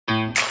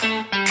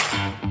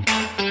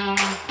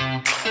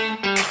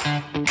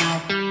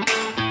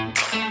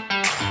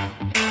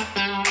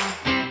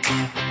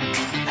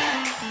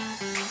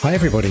Hi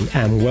everybody,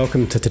 and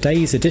welcome to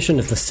today's edition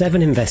of the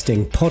 7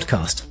 Investing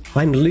podcast.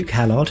 I'm Luke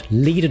Hallard,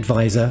 lead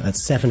advisor at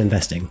 7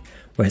 Investing,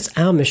 where it's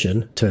our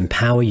mission to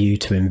empower you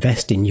to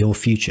invest in your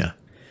future.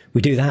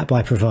 We do that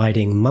by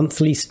providing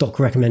monthly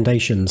stock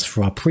recommendations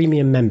for our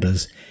premium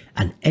members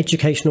and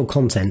educational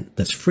content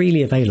that's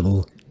freely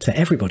available to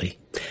everybody.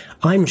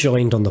 I'm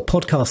joined on the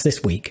podcast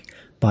this week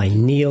by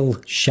Neil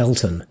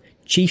Shelton,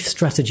 Chief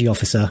Strategy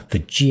Officer for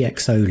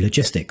GXO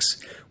Logistics,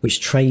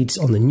 which trades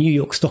on the New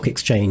York Stock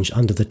Exchange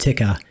under the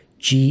ticker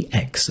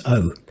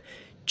GXO.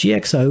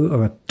 GXO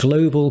are a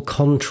global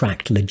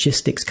contract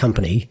logistics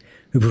company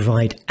who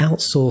provide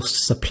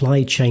outsourced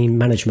supply chain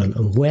management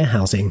and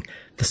warehousing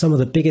for some of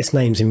the biggest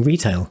names in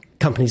retail,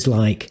 companies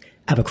like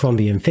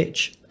Abercrombie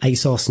Fitch,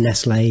 ASOS,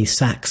 Nestlé,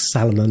 Saks,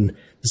 Salomon,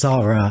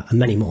 Zara, and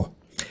many more.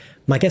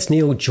 My guest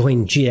Neil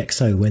joined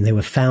GXO when they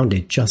were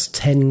founded just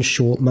 10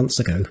 short months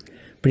ago,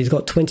 but he's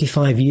got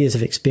 25 years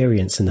of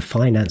experience in the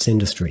finance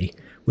industry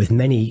with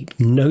many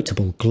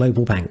notable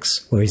global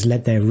banks where he's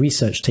led their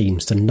research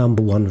teams to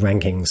 #1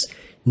 rankings.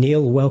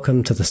 Neil,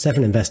 welcome to the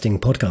 7 Investing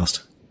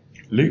podcast.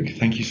 Luke,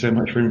 thank you so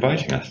much for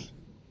inviting us.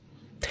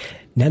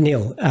 Now,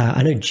 Neil,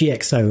 I know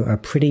GXO are a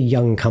pretty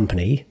young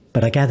company,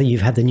 but I gather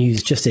you've had the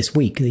news just this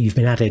week that you've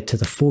been added to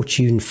the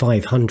Fortune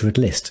 500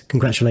 list.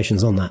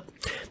 Congratulations on that.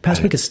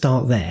 Perhaps we could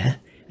start there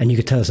and you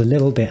could tell us a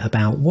little bit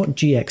about what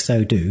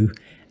GXO do,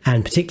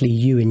 and particularly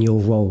you in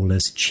your role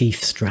as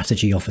Chief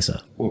Strategy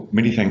Officer. Well,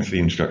 many thanks for the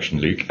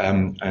introduction, Luke.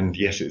 And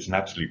yes, it's an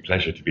absolute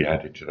pleasure to be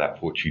added to that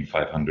Fortune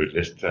 500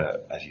 list,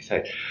 as you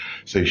say.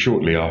 So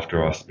shortly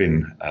after our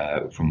spin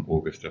from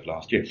August of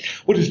last year.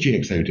 What does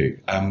GXO do?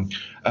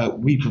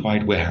 We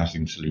provide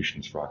warehousing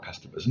solutions for our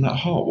customers. And at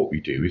heart, what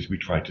we do is we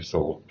try to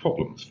solve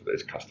problems for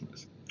those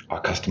customers. Our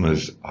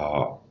customers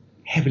are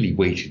heavily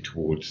weighted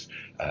towards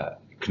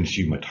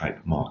consumer type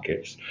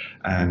markets,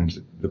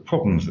 and the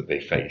problems that they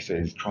face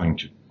is trying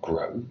to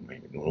grow. I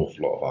mean, an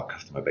awful lot of our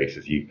customer base,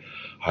 as you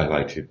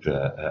highlighted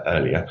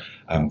earlier,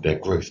 they're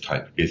growth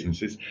type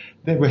businesses.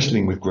 They're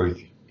wrestling with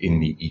growth in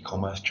the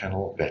e-commerce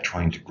channel. They're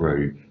trying to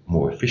grow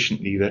more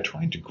efficiently. They're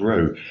trying to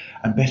grow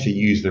and better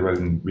use their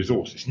own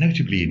resources,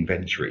 notably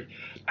inventory.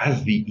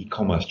 As the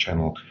e-commerce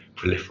channel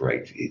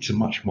proliferates, it's a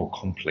much more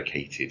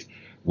complicated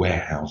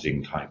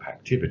warehousing type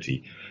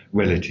activity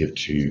relative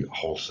to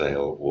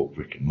wholesale or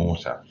brick and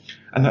mortar.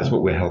 And that's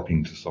what we're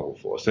helping to solve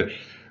for. So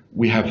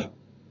we have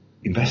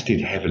invested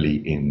heavily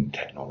in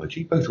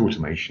technology, both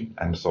automation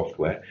and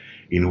software,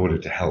 in order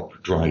to help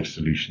drive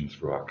solutions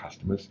for our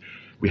customers.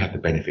 We have the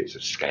benefits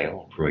of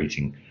scale,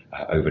 operating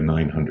over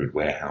 900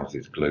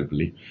 warehouses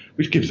globally,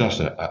 which gives us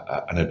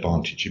an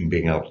advantage in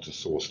being able to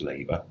source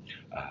labor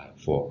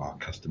for our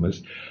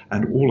customers.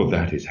 And all of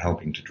that is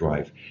helping to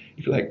drive,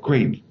 if you like,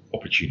 great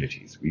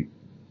opportunities.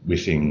 We're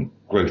seeing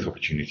growth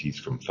opportunities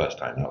from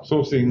first-time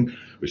outsourcing.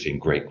 We're seeing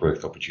great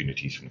growth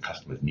opportunities from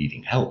customers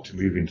needing help to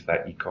move into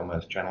that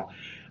e-commerce channel.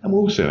 And we're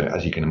also,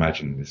 as you can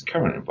imagine in this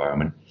current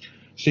environment,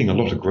 seeing a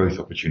lot of growth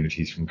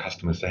opportunities from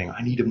customers saying,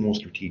 I need a more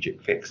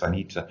strategic fix. I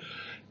need to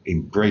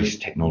embrace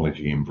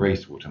technology,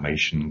 embrace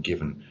automation,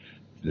 given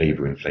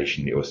labour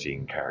inflation that you're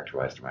seeing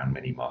characterised around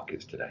many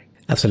markets today.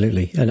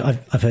 Absolutely. And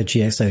I've heard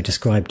GXO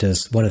described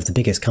as one of the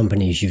biggest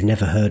companies you've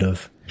never heard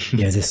of.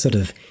 You know, this sort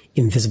of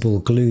invisible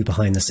glue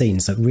behind the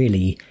scenes that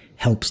really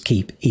helps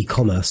keep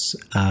e-commerce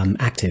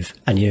active.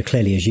 And, you know,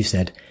 clearly, as you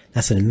said,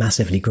 that's a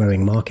massively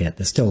growing market.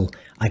 There's still,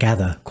 I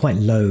gather, quite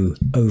low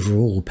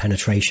overall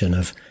penetration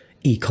of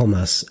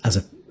e-commerce as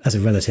a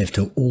relative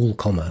to all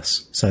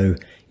commerce. So,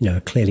 you know,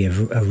 clearly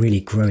a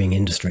really growing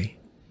industry.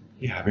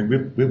 Yeah, I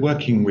mean, we're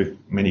working with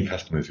many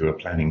customers who are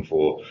planning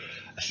for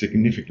a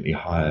significantly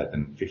higher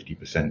than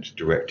 50%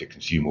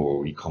 direct-to-consumer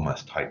or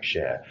e-commerce type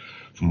share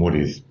from what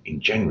is,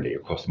 in generally,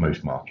 across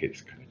most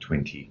markets, kind of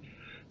 20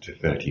 to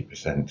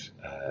 30%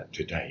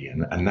 today.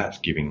 And that's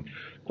giving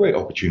great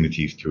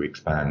opportunities to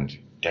expand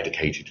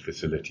dedicated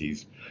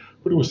facilities,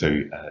 but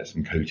also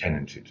some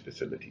co-tenanted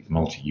facilities,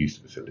 multi-use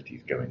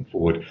facilities going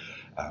forward,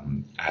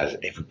 as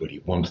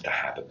everybody wants to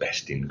have a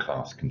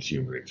best-in-class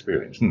consumer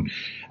experience. And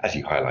as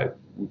you highlight,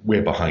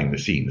 we're behind the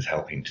scenes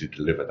helping to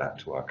deliver that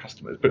to our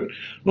customers. But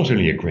not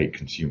only a great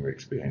consumer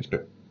experience,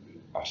 but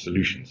our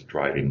solutions are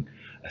driving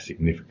a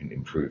significant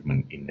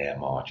improvement in their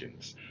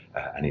margins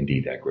and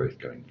indeed their growth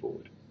going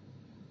forward.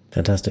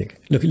 Fantastic.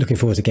 Looking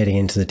forward to getting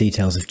into the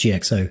details of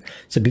GXO.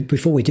 So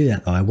before we do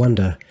that, though, I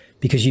wonder,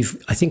 because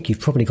I think you've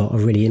probably got a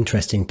really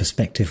interesting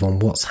perspective on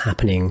what's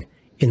happening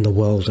in the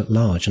world at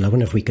large. And I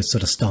wonder if we could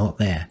sort of start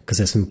there, because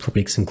there's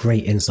probably some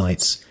great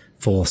insights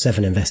for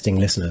 7 Investing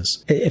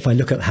listeners. If I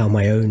look at how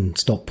my own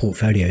stock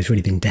portfolio has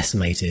really been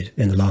decimated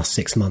in the last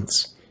 6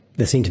 months,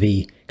 there seem to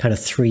be kind of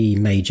 3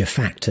 major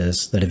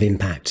factors that have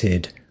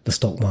impacted the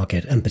stock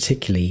market, and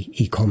particularly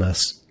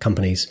e-commerce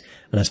companies.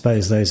 And I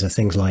suppose those are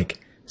things like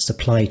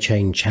supply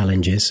chain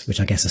challenges, which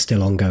I guess are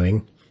still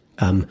ongoing,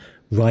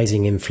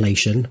 rising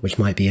inflation, which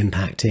might be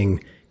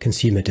impacting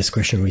consumer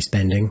discretionary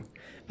spending,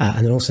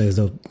 and then also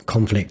the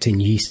conflict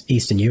in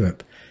Eastern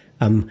Europe.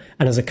 And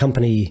as a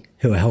company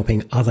who are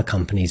helping other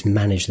companies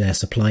manage their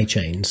supply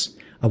chains,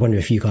 I wonder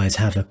if you guys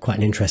have quite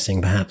an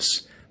interesting,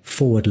 perhaps,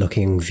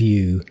 forward-looking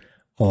view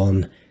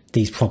on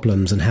these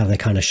problems and how they're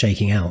kind of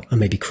shaking out? And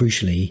maybe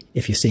crucially,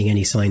 if you're seeing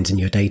any signs in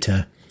your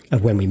data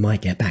of when we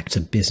might get back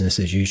to business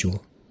as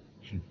usual?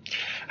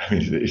 I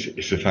mean,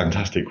 it's a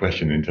fantastic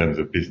question in terms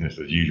of business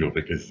as usual,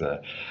 because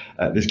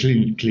there's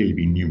clearly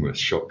been numerous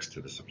shocks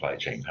to the supply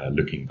chain.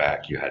 Looking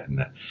back, you had in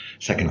the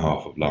second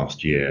half of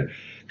last year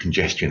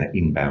congestion at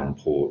inbound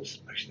ports,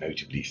 most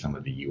notably some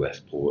of the US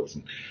ports.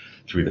 And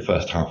through the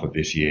first half of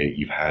this year,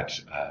 you've had,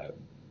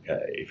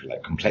 if you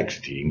like,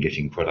 complexity in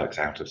getting products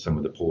out of some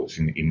of the ports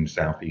in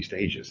Southeast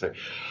Asia. So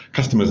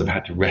customers have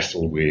had to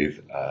wrestle with,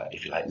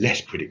 if you like,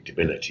 less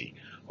predictability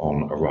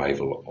on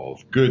arrival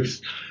of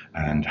goods,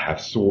 and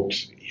have sought,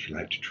 if you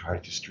like, to try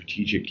to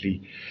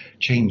strategically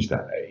change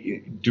that.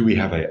 Do we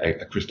have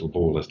a crystal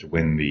ball as to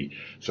when the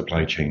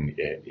supply chain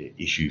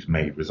issues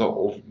may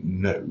resolve?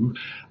 No,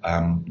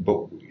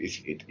 but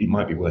it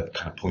might be worth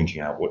kind of pointing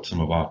out what some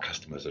of our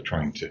customers are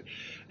trying to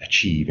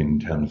achieve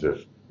in terms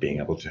of being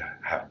able to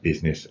have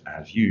business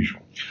as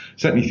usual.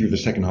 Certainly through the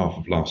second half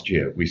of last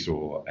year, we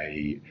saw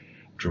a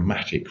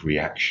dramatic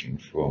reaction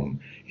from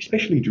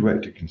especially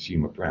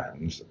direct-to-consumer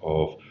brands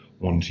of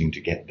wanting to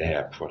get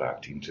their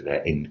product into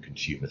their end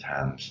consumers'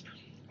 hands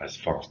as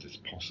fast as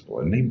possible.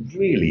 And they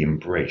really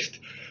embraced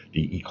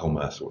the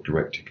e-commerce or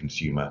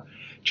direct-to-consumer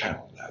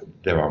channel.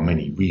 There are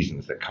many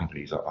reasons that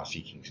companies are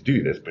seeking to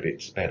do this, but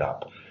it sped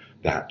up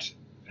that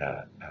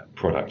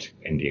product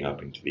ending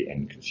up into the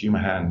end consumer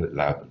hand, that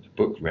allowed them to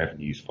book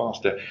revenues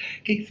faster,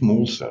 gave them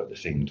also at the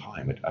same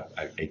time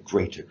a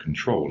greater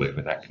control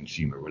over that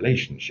consumer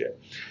relationship.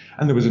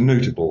 And there was a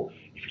notable,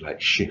 if you like,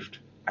 shift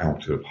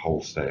out of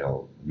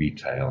wholesale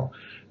retail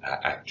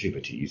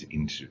activities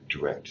into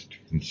direct to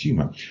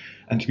consumer.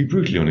 And to be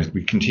brutally honest,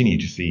 we continue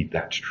to see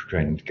that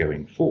trend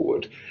going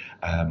forward,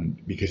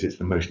 because it's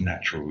the most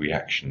natural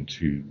reaction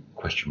to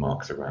question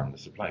marks around the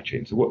supply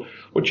chain. So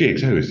what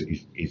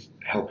GXO is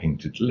helping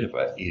to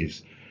deliver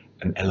is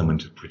an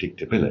element of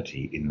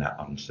predictability in that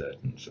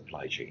uncertain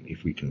supply chain.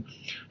 If we can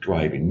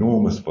drive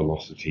enormous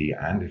velocity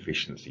and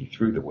efficiency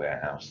through the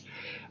warehouse,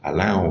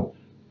 allow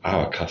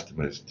our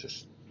customers to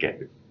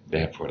get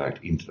their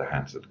product into the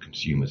hands of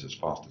consumers as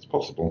fast as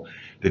possible,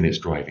 then it's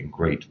driving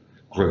great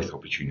growth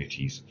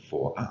opportunities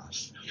for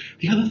us.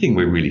 The other thing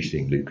we're really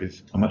seeing, Luke,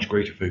 is a much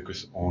greater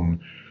focus on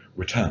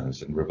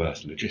returns and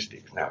reverse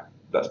logistics. Now,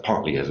 that's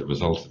partly as a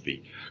result of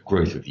the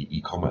growth of the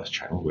e-commerce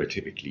channel, where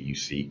typically you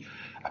see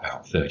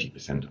about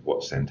 30% of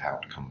what's sent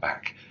out come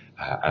back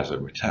as a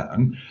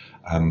return.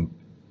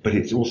 But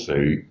it's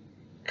also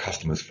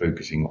customers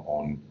focusing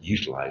on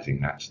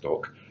utilizing that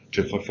stock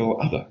to fulfill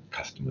other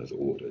customers'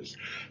 orders.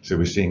 So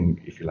we're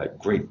seeing, if you like,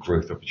 great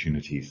growth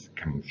opportunities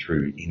coming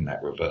through in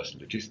that reverse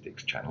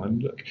logistics channel.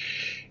 And look,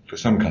 for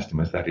some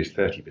customers, that is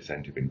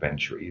 30% of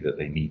inventory that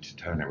they need to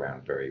turn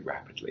around very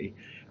rapidly.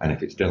 And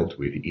if it's dealt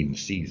with in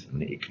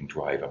season, it can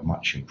drive a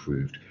much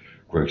improved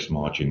gross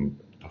margin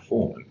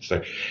performance.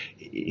 So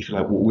if you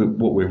like,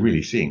 what we're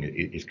really seeing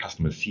is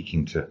customers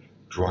seeking to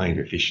drive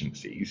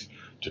efficiencies,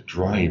 to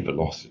drive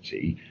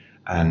velocity,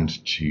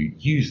 and to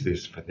use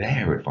this for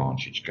their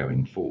advantage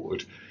going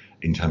forward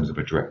in terms of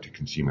a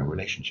direct-to-consumer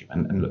relationship.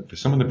 And look, for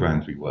some of the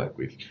brands we work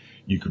with,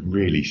 you could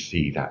really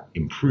see that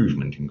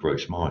improvement in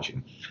gross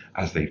margin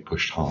as they've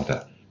pushed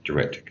harder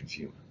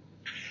direct-to-consumer.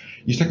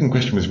 Your second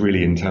question was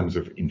really in terms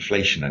of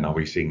inflation, and are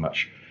we seeing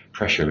much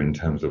pressure in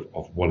terms of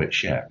wallet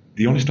share?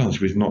 The honest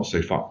answer is not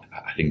so far.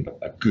 I think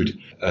a good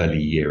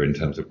early year in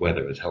terms of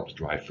weather has helped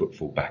drive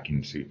footfall back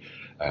into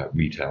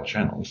retail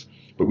channels,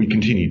 but we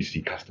continue to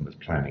see customers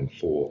planning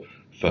for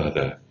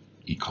further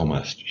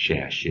e-commerce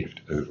share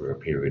shift over a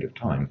period of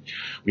time.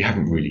 We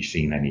haven't really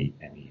seen any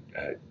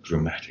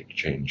dramatic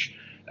change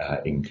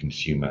in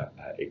consumer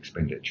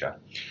expenditure.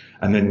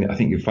 And then I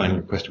think your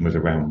final question was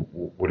around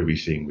what are we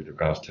seeing with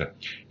regards to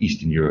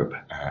Eastern Europe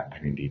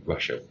and indeed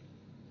Russia.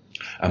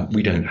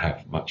 We don't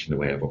have much in the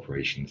way of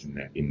operations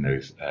in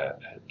those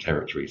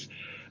territories.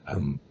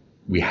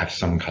 We have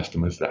some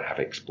customers that have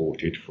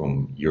exported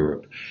from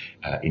Europe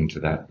into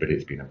that, but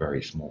it's been a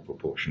very small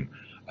proportion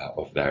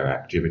of their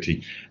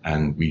activity.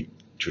 And we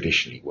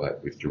traditionally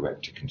work with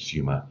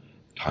direct-to-consumer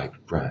type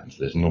brands.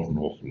 There's not an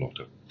awful lot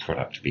of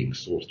product being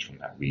sourced from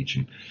that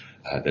region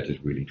that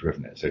has really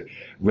driven it. So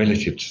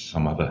relative to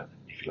some other,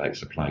 if you like,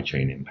 supply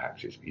chain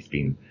impacts, it's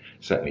been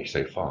certainly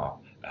so far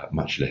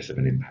much less of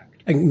an impact.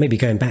 And maybe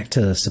going back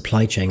to the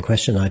supply chain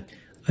question,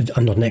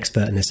 I'm not an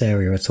expert in this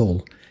area at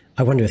all.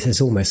 I wonder if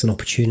there's almost an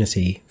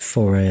opportunity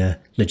for a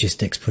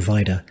logistics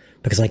provider,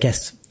 because I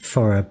guess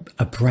for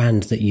a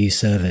brand that you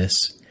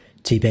service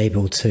to be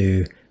able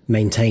to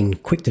maintain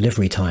quick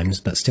delivery times,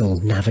 but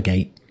still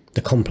navigate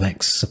the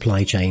complex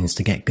supply chains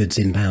to get goods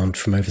inbound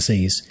from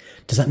overseas,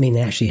 does that mean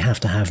they actually have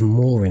to have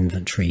more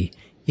inventory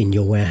in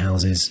your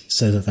warehouses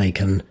so that they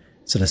can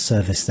sort of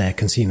service their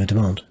consumer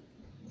demand?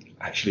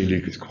 Actually,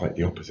 Luke, it's quite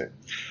the opposite.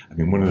 I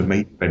mean, one of the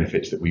main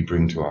benefits that we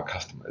bring to our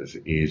customers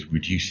is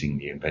reducing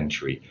the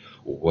inventory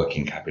or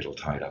working capital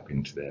tied up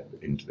into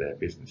their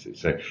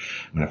businesses. So,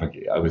 I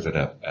mean, I was at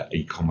an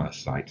e-commerce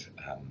site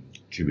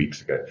 2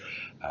 weeks ago,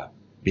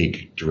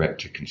 big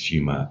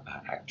direct-to-consumer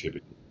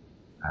activity.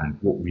 And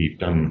what we've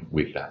done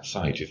with that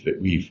site is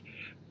that we've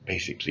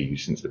basically,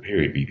 since the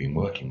period we've been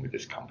working with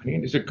this company,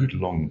 and it's a good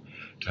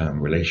long-term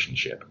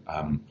relationship,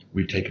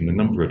 we've taken the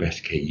number of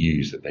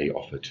SKUs that they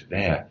offer to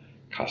their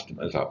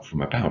customers up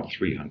from about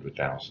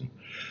 300,000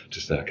 to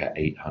circa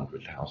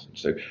 800,000.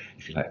 So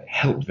if you like,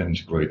 help them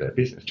to grow their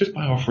business just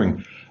by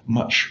offering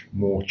much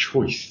more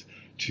choice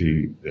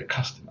to the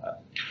customer.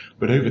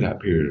 But over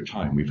that period of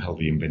time, we've held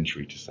the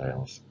inventory to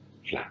sales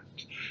flat.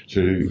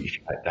 So if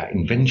you like, that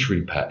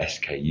inventory per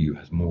SKU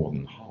has more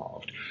than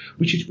halved,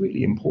 which is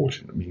really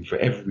important. I mean, for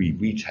every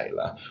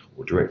retailer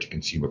or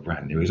direct-to-consumer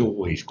brand, there is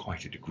always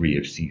quite a degree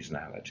of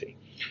seasonality.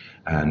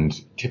 And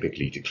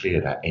typically, to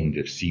clear that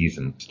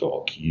end-of-season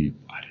stock, you,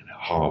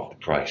 halve the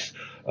price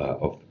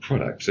of the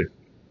product. So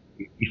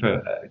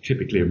if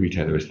typically a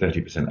retailer is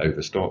 30%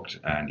 overstocked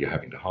and you're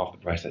having to halve the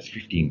price, that's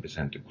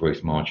 15% of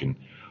gross margin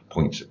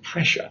points of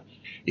pressure.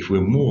 If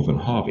we're more than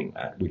halving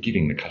that, we're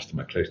giving the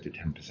customer close to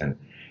 10%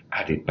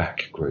 added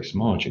back gross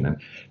margin.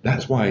 And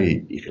that's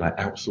why, if you like,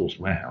 outsourced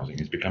warehousing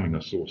is becoming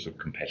a source of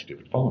competitive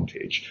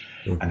advantage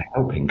and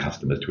helping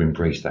customers to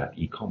embrace that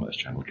e-commerce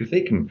channel, because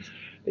they can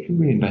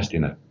reinvest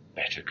in a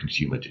better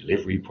consumer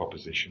delivery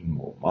proposition,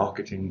 more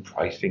marketing,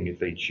 pricing if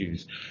they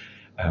choose,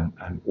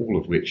 and all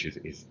of which is,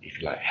 if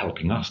you like,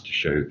 helping us to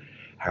show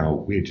how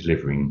we're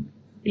delivering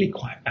really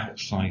quite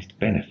outsized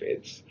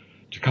benefits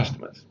to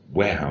customers.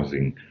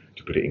 Warehousing,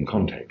 to put it in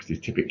context, is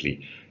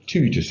typically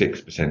 2 to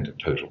 6% of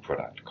total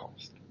product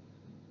cost.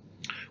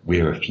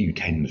 We're a few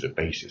tens of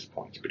basis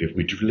points, but if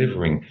we're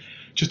delivering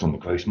just on the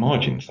gross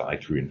margin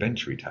side through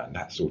inventory turn,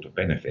 that sort of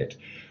benefit,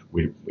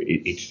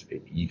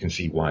 you can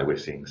see why we're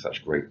seeing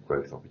such great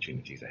growth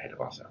opportunities ahead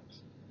of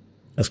ourselves.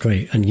 That's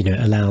great. And,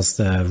 allows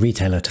the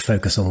retailer to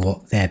focus on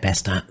what they're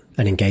best at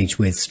and engage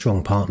with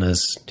strong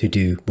partners to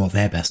do what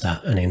they're best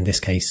at. And in this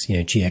case,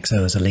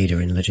 GXO is a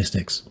leader in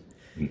logistics.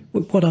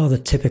 What are the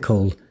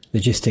typical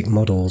logistic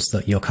models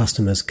that your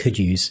customers could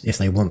use if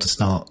they want to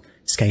start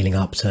scaling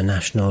up to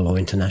national or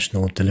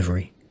international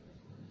delivery?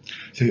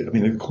 So, I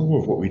mean, the core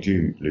of what we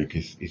do, Luke,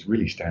 is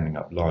really standing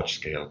up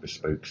large-scale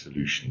bespoke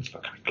solutions for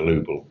kind of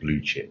global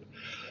blue-chip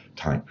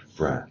type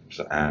brands.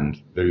 And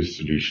those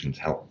solutions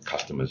help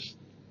customers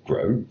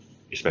grow,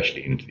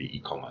 especially into the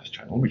e-commerce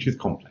channel, which is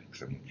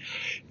complex. I mean,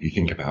 if you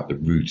think about the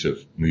route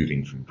of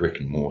moving from brick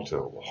and mortar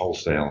or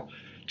wholesale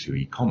to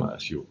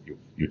e-commerce, you're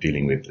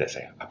dealing with, let's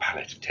say, a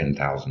pallet of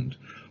 10,000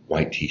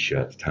 white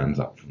T-shirts turns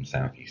up from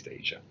Southeast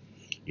Asia.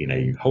 In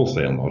a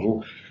wholesale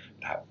model,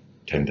 that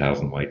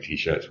 10,000 white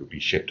T-shirts would be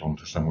shipped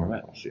onto somewhere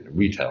else. In a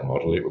retail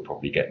model, it would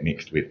probably get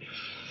mixed with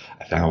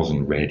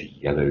 1,000 red,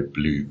 yellow,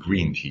 blue,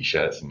 green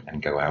T-shirts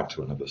and go out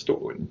to another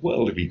store. In the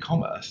world of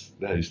e-commerce,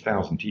 those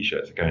 1,000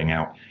 T-shirts are going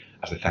out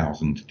as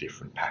 1,000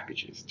 different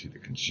packages to the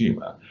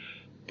consumer,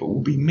 but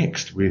will be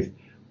mixed with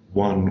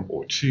one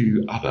or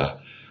two other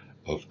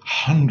of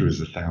hundreds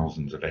of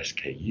thousands of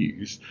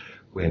SKUs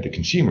where the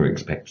consumer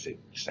expects it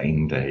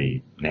same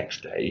day,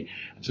 next day.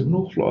 And so an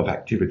awful lot of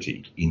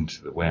activity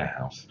into the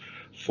warehouse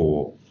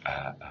for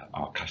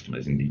our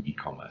customers in the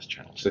e-commerce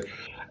channel. So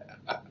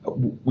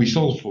we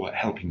solve for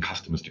helping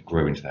customers to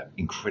grow into that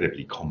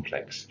incredibly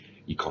complex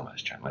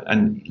e-commerce channel.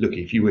 And look,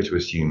 if you were to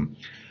assume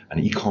an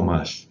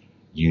e-commerce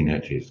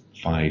unit is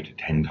 5 to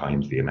 10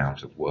 times the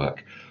amount of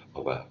work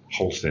of a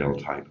wholesale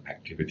type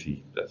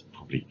activity, that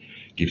probably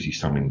gives you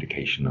some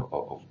indication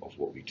of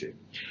what we do.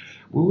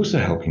 We're also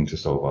helping to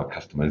solve our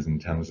customers in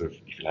terms of,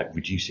 if you like,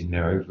 reducing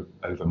their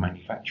over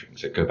manufacturing.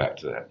 So go back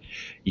to that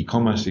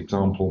e-commerce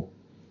example,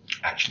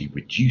 actually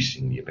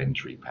reducing the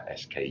inventory per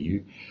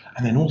SKU,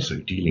 and then also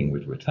dealing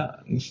with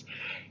returns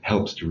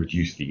helps to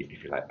reduce the,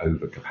 if you like,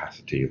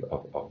 overcapacity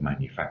of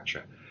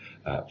manufacture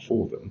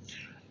for them.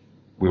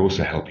 We're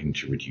also helping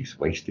to reduce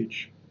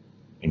wastage.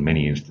 In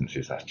many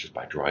instances, that's just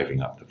by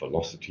driving up the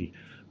velocity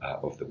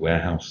of the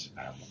warehouse.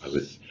 I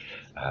was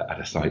at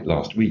a site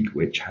last week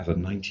which has a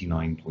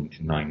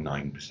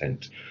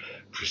 99.99%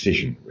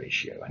 precision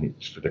ratio, and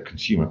it's for the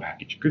consumer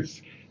packaged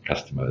goods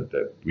customer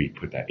that we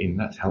put that in.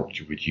 That's helped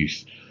to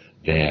reduce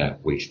their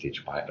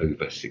wastage by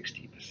over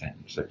 60%.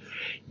 So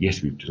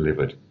yes, we've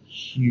delivered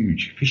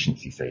huge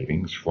efficiency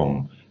savings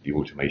from the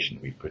automation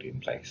we've put in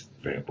place.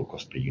 Variable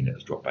cost per unit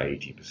has dropped by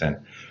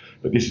 80%,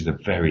 but this is a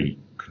very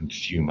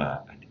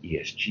consumer and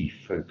ESG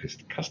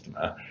focused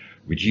customer,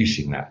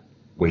 reducing that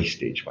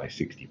wastage by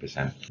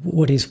 60%.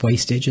 What is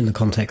wastage in the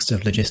context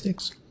of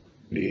logistics?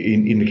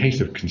 In the case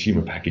of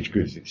consumer packaged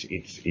goods,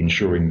 it's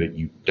ensuring that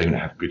you don't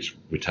have goods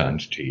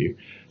returned to you.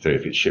 So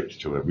if it's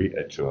shipped to a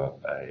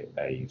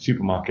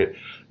supermarket,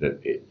 that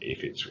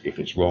if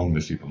it's wrong,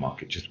 the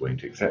supermarket just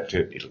won't accept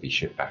it. It'll be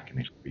shipped back and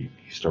it'll be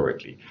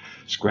historically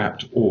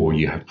scrapped. Or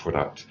you have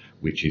product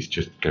which is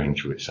just going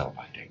through its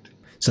sell-by date.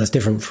 So that's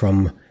different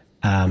from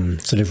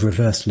sort of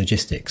reverse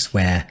logistics,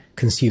 where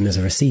consumers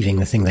are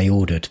receiving the thing they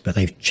ordered, but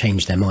they've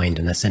changed their mind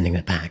and they're sending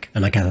it back.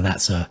 And I gather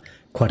that's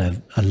quite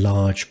a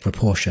large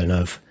proportion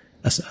of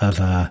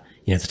the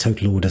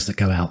total orders that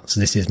go out. So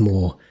this is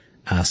more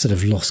sort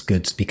of lost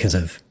goods because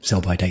of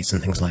sell-by dates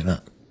and things like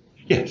that.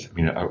 Yes, I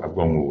mean a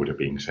wrong order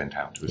being sent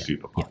out to a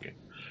supermarket.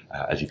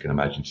 As you can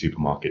imagine,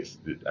 supermarkets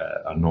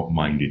are not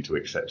minded to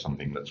accept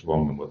something that's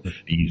wrong, and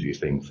the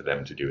easiest thing for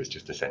them to do is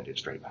just to send it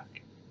straight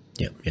back.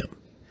 Yeah.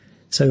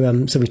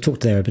 So, so we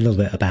talked there a little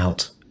bit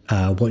about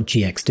what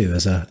GX do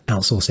as a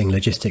outsourcing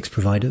logistics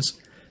providers,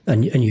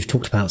 and you've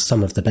talked about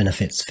some of the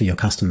benefits for your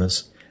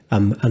customers.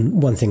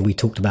 And one thing we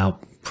talked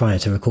about prior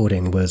to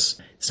recording was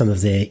some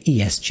of the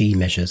ESG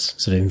measures,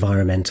 sort of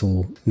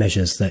environmental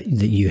measures that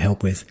you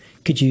help with.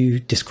 Could you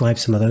describe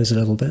some of those a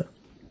little bit?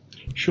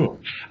 Sure.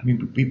 I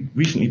mean, we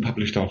recently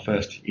published our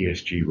first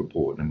ESG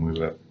report, and we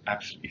were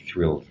absolutely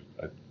thrilled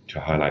to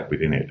highlight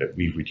within it that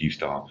we've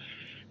reduced our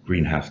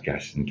greenhouse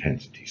gas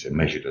intensity, so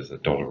measured as a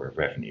dollar of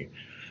revenue,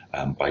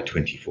 by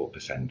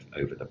 24%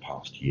 over the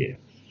past year.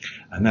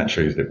 And that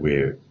shows that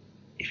we're,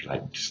 if you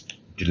like, just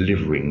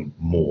delivering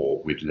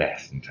more with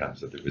less in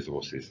terms of the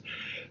resources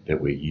that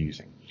we're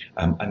using.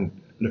 And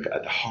look,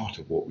 at the heart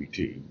of what we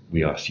do,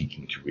 we are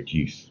seeking to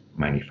reduce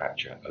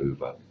manufacture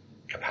over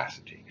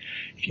capacity.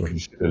 If you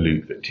consider,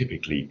 Luke, that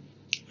typically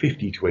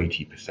 50 to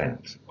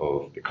 80%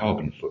 of the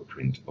carbon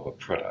footprint of a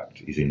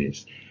product is in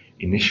its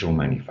initial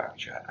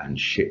manufacture and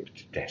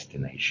shipped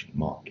destination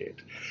market.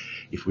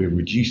 If we're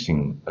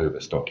reducing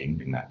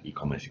overstocking in that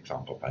e-commerce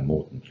example by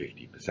more than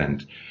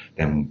 50%,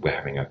 then we're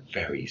having a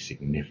very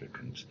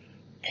significant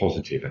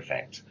positive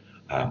effect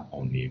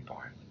on the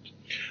environment.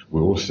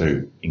 We're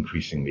also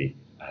increasingly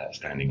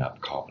standing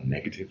up carbon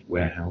negative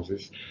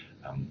warehouses.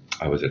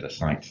 I was at a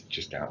site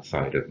just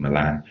outside of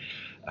Milan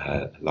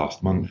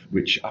last month,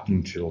 which up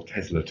until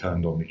Tesla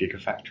turned on the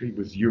Gigafactory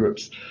was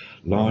Europe's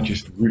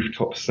largest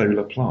rooftop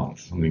solar plant,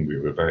 something we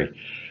were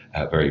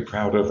very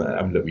proud of,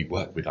 and that we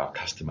worked with our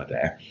customer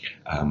there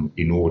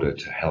in order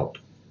to help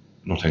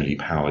not only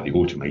power the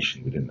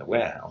automation within the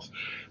warehouse,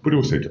 but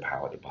also to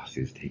power the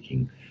buses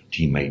taking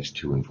teammates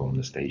to and from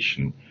the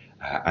station,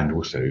 and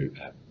also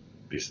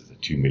this is a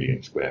 2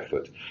 million square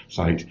foot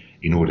site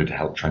in order to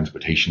help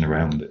transportation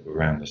around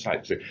the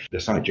site. So the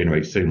site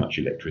generates so much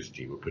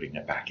electricity, we're putting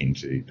it back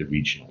into the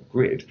regional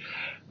grid.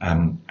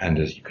 And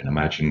as you can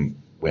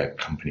imagine, where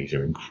companies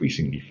are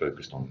increasingly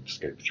focused on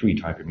scope 3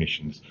 type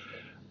emissions,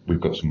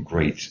 we've got some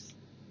great,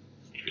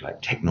 if you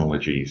like,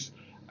 technologies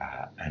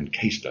and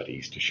case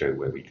studies to show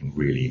where we can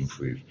really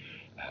improve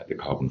the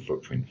carbon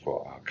footprint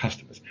for our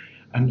customers.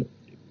 And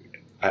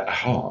at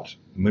heart,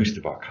 most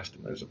of our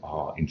customers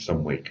are in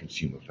some way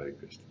consumer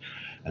focused.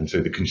 And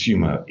so the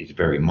consumer is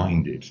very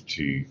minded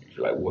to, if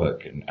you like,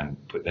 work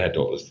and put their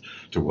dollars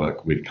to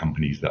work with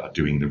companies that are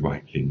doing the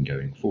right thing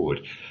going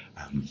forward.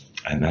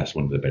 And that's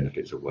one of the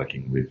benefits of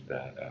working with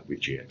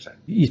GXO.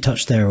 You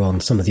touched there on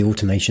some of the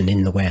automation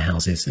in the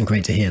warehouses, and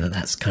great to hear that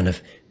that's kind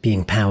of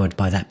being powered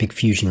by that big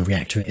fusion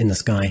reactor in the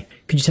sky.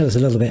 Could you tell us a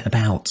little bit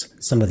about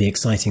some of the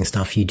exciting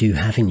stuff you do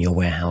have in your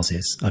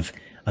warehouses? I've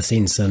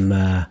seen some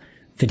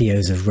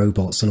videos of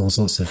robots and all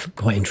sorts of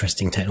quite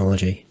interesting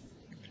technology.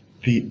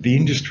 The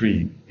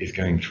industry is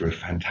going through a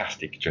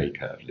fantastic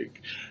J-curve, Luke.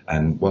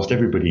 And whilst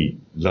everybody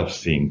loves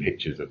seeing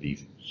pictures of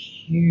these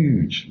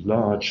huge,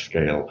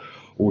 large-scale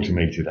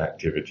automated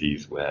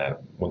activities where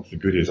once the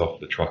good is off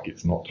the truck,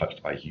 it's not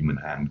touched by a human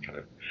hand kind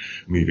of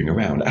moving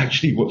around.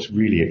 Actually, what's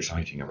really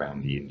exciting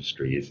around the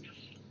industry is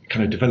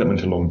kind of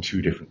development along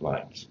two different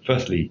lines.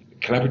 Firstly,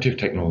 collaborative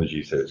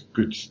technology, so it's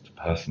goods to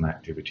person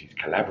activities,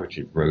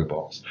 collaborative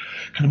robots,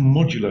 kind of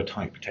modular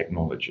type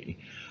technology,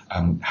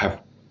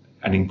 have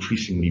an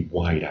increasingly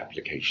wide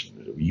application.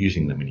 We're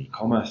using them in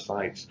e-commerce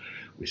sites.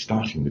 We're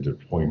starting the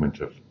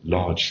deployment of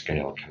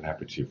large-scale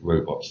collaborative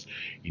robots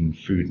in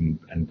food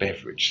and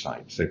beverage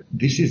sites. So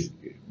this is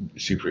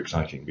super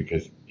exciting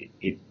because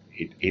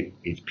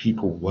it's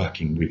people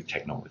working with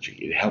technology.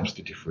 It helps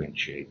to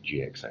differentiate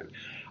GXO.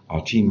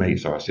 Our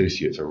teammates, our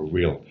associates are a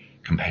real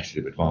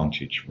competitive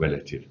advantage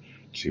relative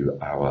to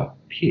our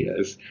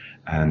peers.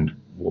 And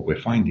what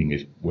we're finding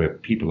is where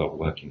people are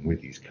working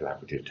with these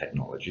collaborative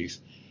technologies,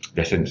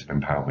 their sense of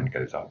empowerment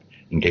goes up,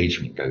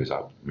 engagement goes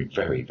up, I mean,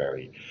 very,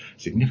 very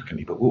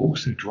significantly. But we're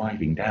also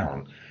driving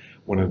down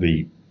one of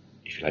the,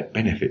 if you like,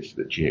 benefits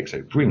that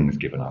GXO brings,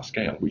 given our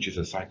scale, which is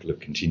a cycle of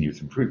continuous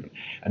improvement,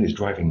 and it's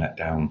driving that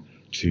down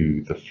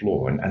to the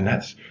floor. And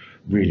that's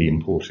really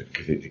important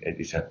because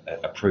it's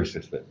a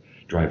process that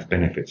drives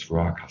benefits for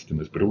our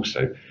customers, but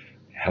also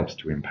helps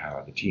to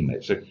empower the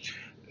teammates. So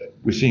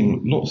we're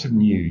seeing lots of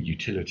new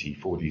utility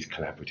for these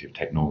collaborative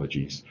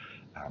technologies.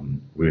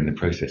 We're in the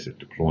process of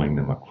deploying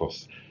them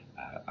across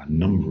a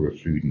number of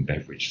food and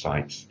beverage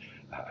sites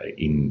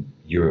in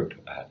Europe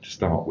to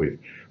start with,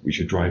 which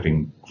are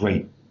driving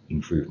great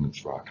improvements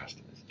for our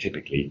customers.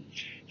 Typically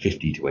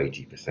 50 to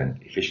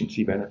 80%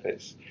 efficiency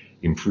benefits,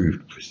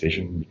 improved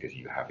precision because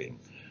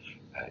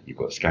you've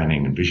got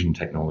scanning and vision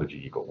technology,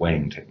 you've got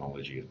weighing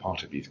technology as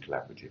part of these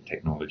collaborative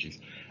technologies,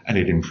 and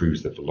it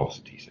improves the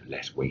velocity, so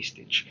less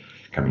wastage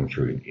coming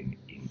through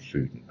in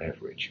food and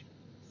beverage.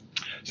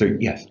 So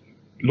yes,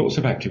 lots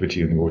of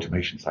activity on the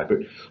automation side, but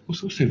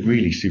what's also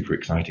really super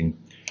exciting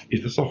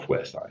is the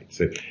software side.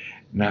 So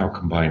now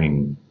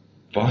combining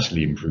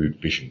vastly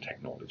improved vision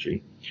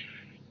technology,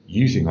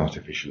 using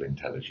artificial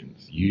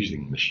intelligence,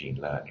 using machine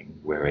learning,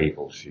 we're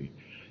able to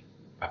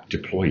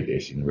deploy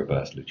this in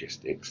reverse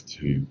logistics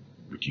to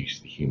reduce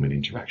the human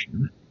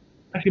interaction.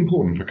 That's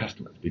important for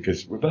customers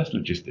because reverse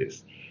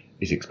logistics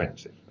is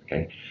expensive.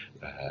 Okay,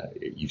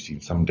 you've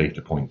seen some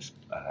data points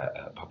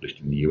published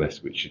in the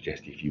US which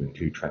suggest if you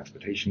include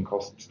transportation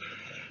costs,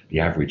 the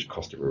average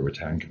cost of a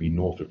return can be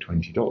north of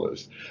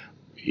 $20.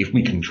 If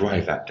we can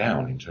drive that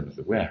down in terms of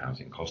the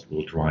warehousing cost,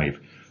 we'll drive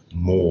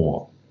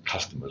more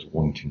customers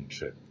wanting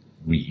to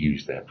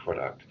reuse their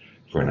product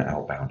for an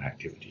outbound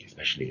activity,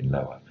 especially in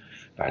lower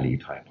value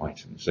type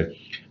items. So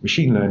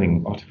machine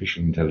learning,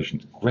 artificial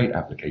intelligence, great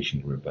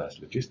application in reverse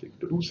logistics,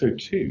 but also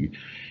too,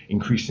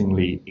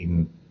 increasingly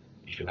in,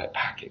 if you like,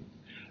 packing.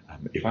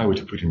 If I were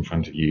to put in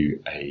front of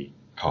you a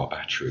car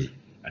battery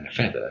and a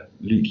feather,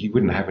 Luke, you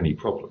wouldn't have any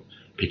problem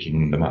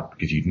picking them up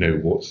because you'd know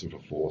what sort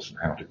of force and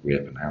how to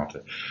grip and how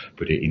to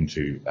put it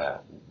into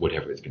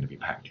whatever it's going to be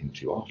packed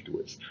into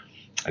afterwards.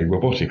 A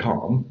robotic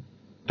arm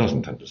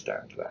doesn't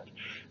understand that.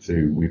 So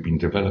we've been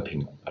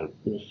developing an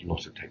awful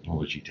lot of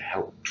technology to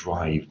help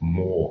drive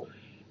more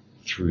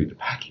through the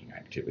packing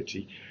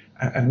activity.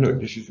 And look,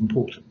 this is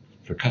important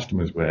for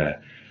customers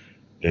where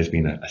there's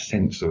been a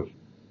sense of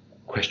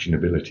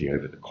questionability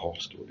over the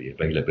cost or the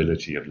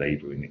availability of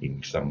labour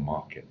in some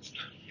markets.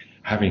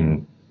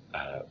 Having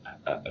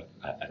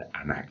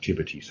an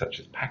activity such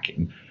as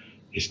packing,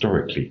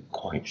 historically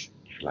quite,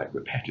 if you like,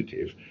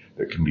 repetitive,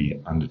 that can be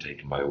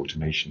undertaken by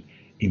automation,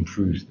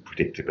 improves the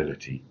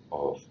predictability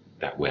of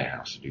that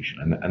warehouse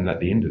solution. And at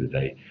the end of the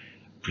day,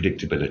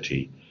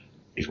 predictability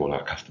is what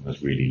our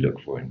customers really look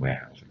for in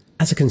warehousing.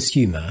 As a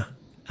consumer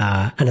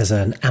and as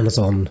an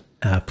Amazon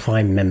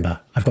Prime member,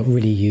 I've got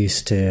really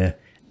used to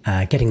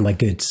getting my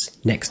goods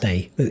next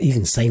day,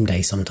 even same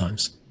day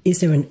sometimes.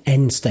 Is there an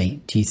end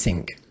state, do you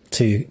think,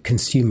 to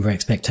consumer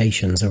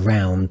expectations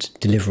around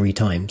delivery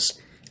times?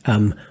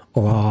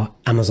 Or are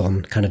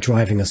Amazon kind of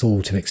driving us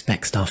all to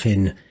expect stuff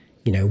in,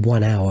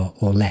 1 hour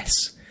or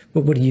less?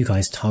 What are you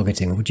guys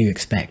targeting? What do you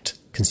expect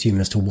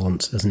consumers to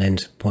want as an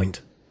end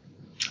point?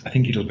 I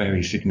think it'll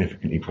vary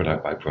significantly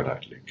product by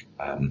product,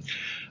 Luke.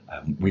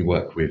 We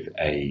work with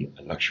a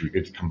luxury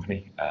goods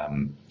company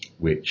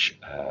which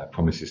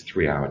promises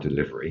 3-hour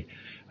delivery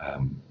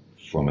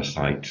from a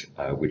site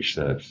which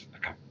serves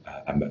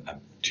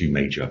two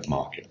major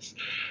markets.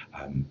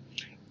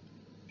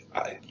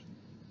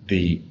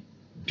 The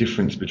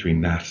difference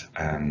between that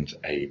and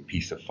a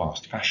piece of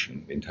fast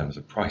fashion in terms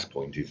of price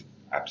point is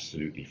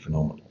absolutely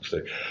phenomenal.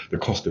 So the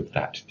cost of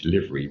that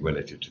delivery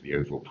relative to the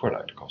overall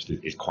product cost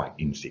is quite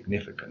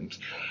insignificant.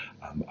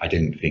 I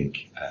don't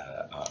think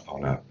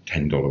on a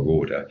 $10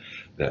 order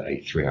that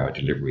a 3-hour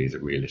delivery is a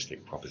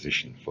realistic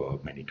proposition for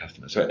many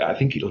customers. So I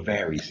think it'll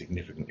vary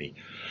significantly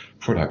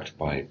product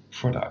by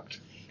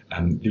product.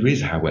 There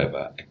is,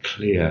 however, a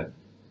clear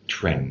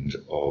trend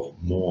of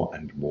more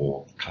and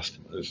more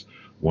customers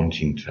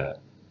wanting to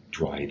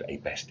drive a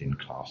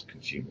best-in-class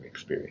consumer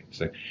experience.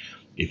 So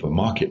if a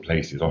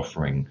marketplace is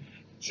offering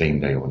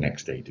same-day or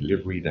next-day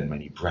delivery, then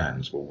many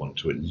brands will want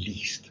to at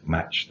least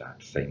match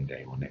that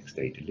same-day or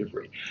next-day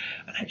delivery.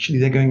 And actually,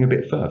 they're going a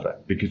bit further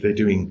because they're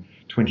doing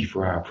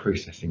 24-hour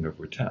processing of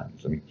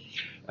returns. I mean,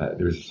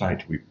 there is a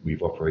site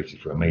we've operated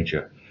for a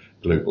major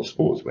global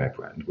sportswear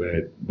brand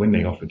where when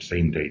they offered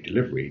same-day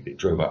delivery, it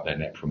drove up their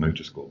net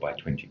promoter score by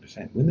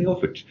 20%. When they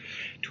offered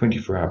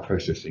 24-hour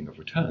processing of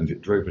returns,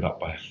 it drove it up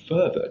by a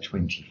further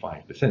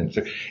 25%.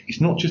 So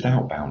it's not just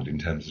outbound in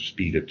terms of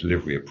speed of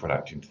delivery of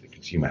product into the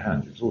consumer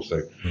hands. It's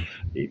also,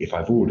 if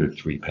I've ordered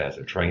 3 pairs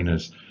of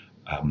trainers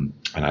and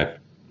I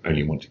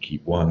only want to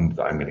keep one,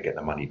 I'm going to get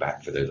the money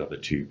back for those other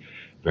 2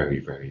 very,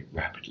 very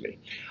rapidly.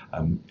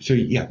 So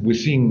yeah, we're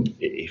seeing,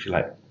 if you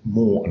like,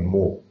 more and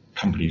more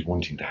companies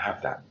wanting to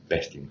have that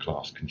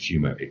best-in-class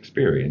consumer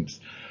experience,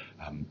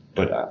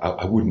 but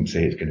I wouldn't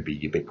say it's going to be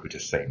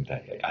ubiquitous same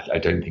day. I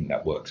don't think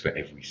that works for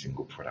every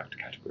single product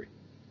category.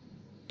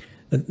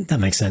 That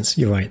makes sense.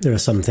 You're right. There are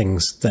some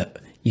things that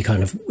you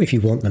kind of, if you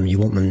want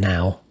them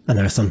now, and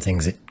there are some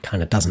things it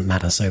kind of doesn't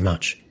matter so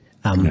much.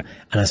 And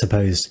I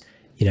suppose,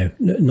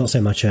 not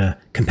so much a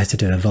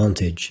competitive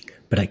advantage,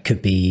 but it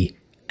could be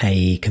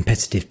a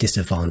competitive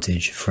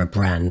disadvantage for a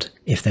brand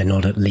if they're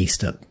not at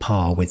least at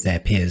par with their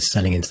peers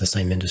selling into the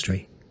same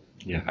industry.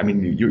 Yeah, I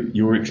mean,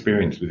 your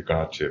experience with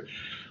regard to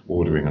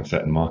ordering on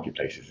certain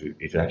marketplaces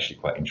is actually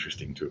quite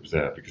interesting to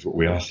observe, because what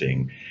we are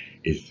seeing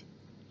is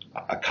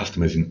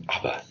customers in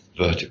other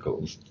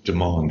verticals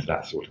demand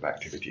that sort of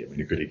activity. I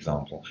mean, a good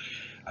example,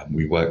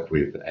 we work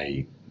with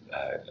a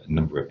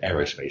number of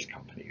aerospace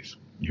companies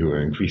who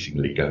are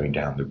increasingly going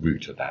down the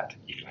route of that,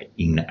 if you like,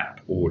 in-app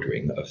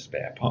ordering of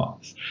spare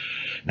parts.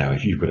 Now,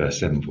 if you've got a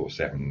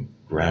 747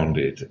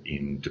 grounded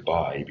in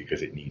Dubai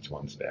because it needs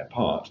one spare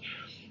part,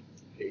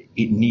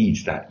 it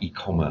needs that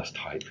e-commerce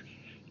type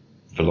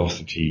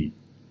velocity,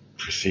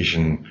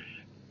 precision,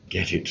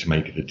 get it to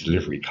make the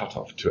delivery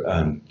cutoff to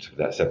earn to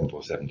that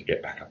 747 to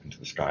get back up into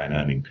the sky and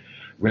earning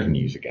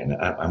revenues again.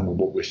 And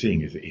what we're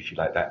seeing is that, if you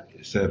like, that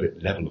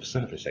level of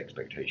service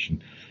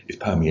expectation is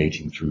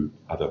permeating through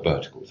other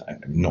verticals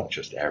and not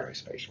just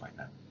aerospace right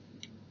now.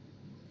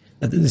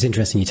 It's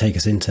interesting you take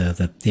us into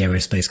the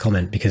aerospace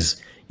comment,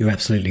 because You're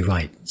absolutely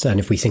right. So, and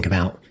if we think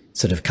about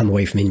sort of come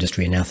away from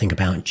industry and now think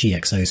about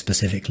GXO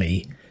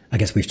specifically, I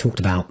guess we've talked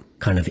about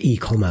kind of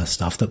e-commerce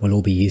stuff that we'll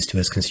all be used to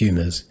as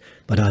consumers,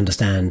 but I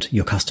understand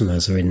your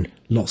customers are in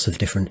lots of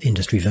different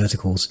industry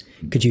verticals.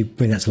 Could you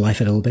bring that to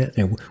life a little bit?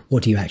 You know,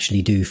 what do you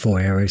actually do for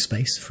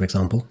aerospace, for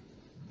example?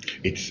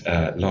 It's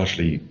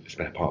largely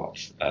spare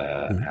parts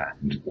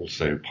and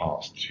also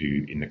parts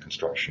in the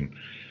construction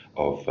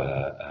of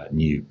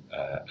new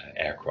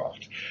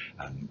aircraft.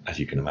 As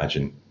you can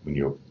imagine, when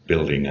you're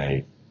building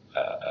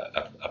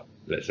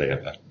let's say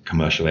a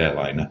commercial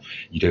airliner,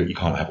 you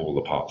can't have all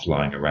the parts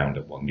lying around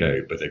at one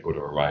go, but they've got to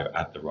arrive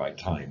at the right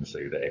time so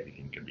that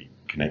everything can be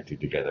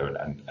connected together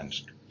and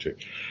to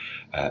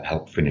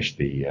help finish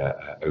the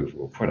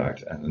overall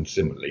product. And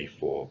similarly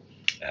for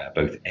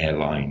both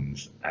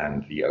airlines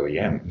and the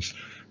OEMs,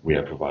 we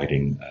are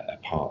providing a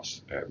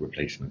parts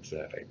replacement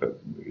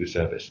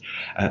service.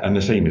 And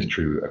the same is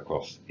true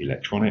across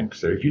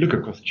electronics. So if you look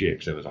across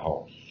GXO as a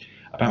whole,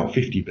 about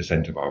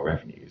 50% of our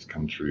revenues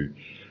come through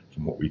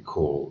from what we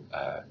call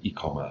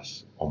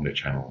e-commerce,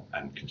 omnichannel,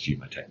 and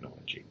consumer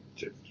technology.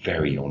 So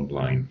very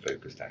online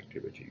focused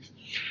activities.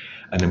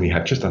 And then we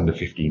have just under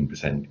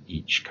 15%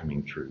 each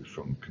coming through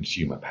from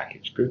consumer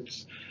packaged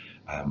goods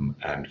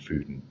and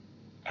food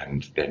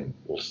and then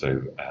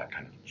also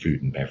kind of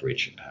food and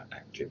beverage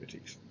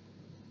activities.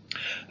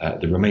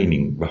 The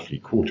remaining roughly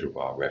quarter of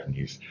our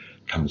revenues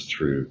comes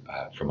through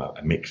from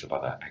a mix of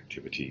other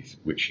activities,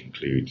 which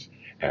includes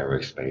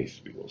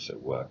aerospace. We also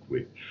work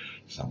with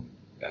some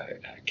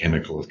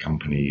chemicals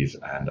companies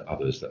and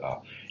others that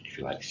are, if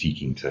you like,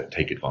 seeking to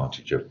take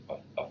advantage of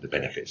the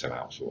benefits of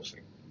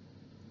outsourcing.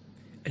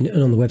 And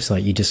on the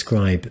website, you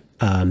describe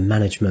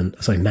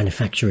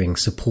manufacturing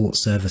support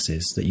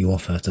services that you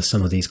offer to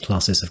some of these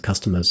classes of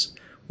customers.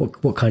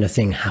 What kind of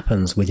thing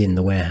happens within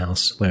the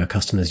warehouse where a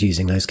customer is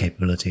using those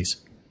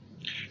capabilities?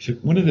 So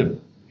one of the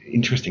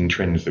interesting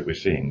trends that we're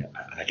seeing,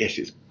 and I guess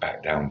it's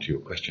back down to your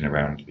question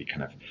around the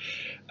kind of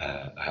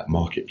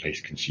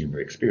marketplace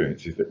consumer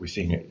experience, is that we're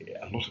seeing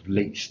a lot of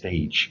late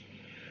stage,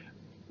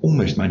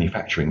 almost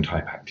manufacturing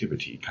type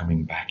activity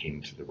coming back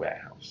into the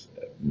warehouse.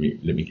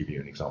 Let me give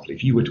you an example.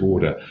 If you were to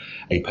order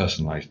a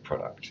personalized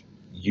product,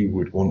 you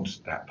would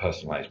want that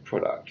personalized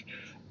product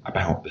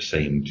about the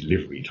same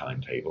delivery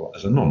timetable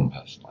as a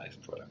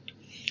non-personalized product.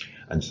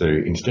 And so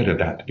instead of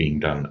that being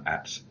done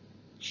at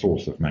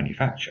source of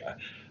manufacture,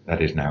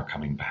 that is now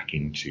coming back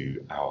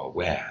into our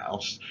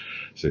warehouse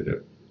so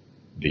that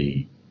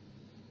the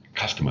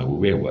customer who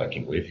we're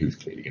working with, who's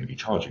clearly going to be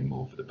charging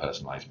more for the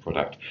personalized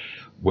product,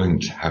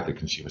 won't have the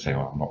consumer say,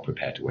 oh, I'm not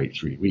prepared to wait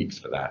 3 weeks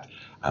for that.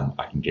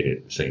 I can get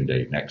it the same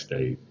day, next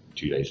day,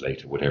 2 days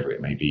later, whatever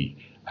it may be,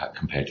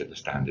 compared to the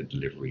standard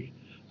delivery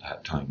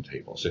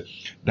timetable. So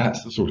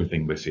that's the sort of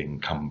thing we're seeing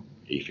come,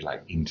 if you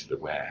like, into the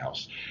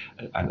warehouse.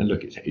 And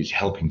look, it's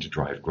helping to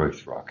drive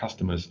growth for our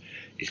customers.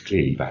 It's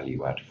clearly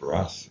value add for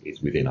us. It's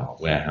within our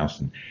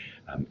warehouse, and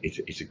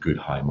it's a good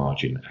high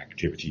margin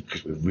activity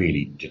because we're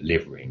really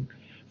delivering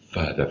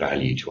further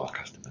value to our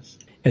customers.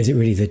 And is it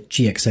really the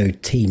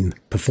GXO team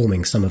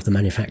performing some of the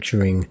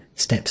manufacturing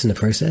steps in the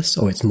process,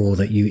 or it's more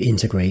that you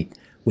integrate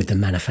with the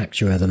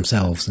manufacturer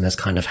themselves and there's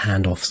kind of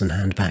handoffs and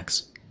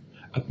handbacks?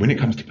 When it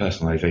comes to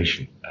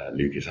personalization,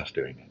 Luke, it's us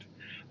doing it.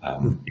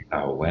 It's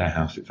our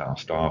warehouse, it's our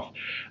staff,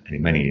 and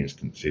in many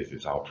instances,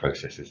 it's our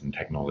processes and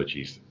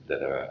technologies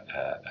that are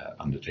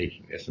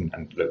undertaking this.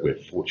 And look, we're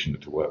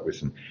fortunate to work with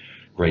some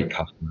great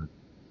customers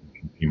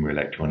in consumer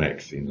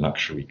electronics, in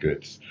luxury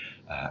goods,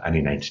 and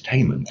in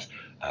entertainment,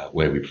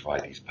 where we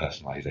provide these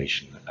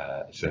personalization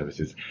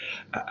services.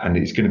 And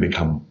it's going to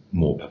become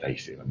more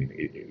pervasive. I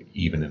mean,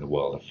 even in the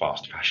world of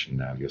fast fashion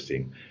now, you're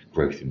seeing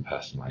growth in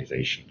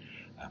personalization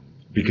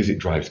because it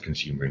drives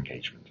consumer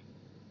engagement.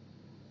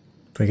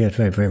 Very good.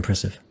 Very, very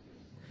impressive.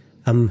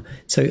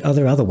 So are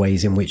there other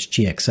ways in which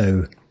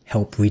GXO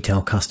help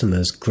retail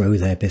customers grow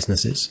their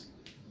businesses?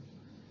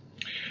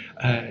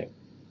 I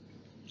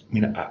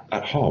mean,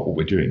 at heart, what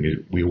we're doing is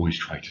we always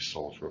try to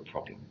solve for a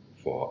problem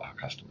for our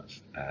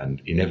customers.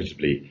 And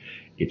inevitably,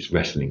 it's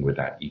wrestling with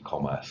that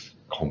e-commerce,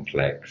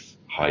 complex,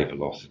 high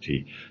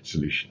velocity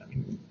solution. I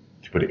mean,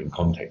 to put it in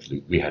context,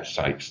 we had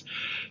sites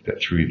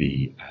that through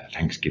the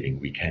Thanksgiving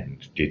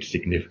weekend did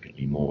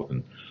significantly more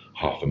than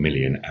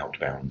 500,000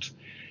 outbound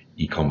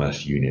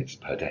e-commerce units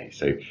per day.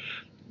 So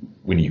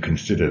when you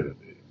consider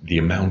the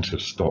amount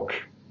of stock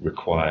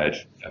required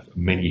of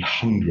many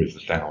hundreds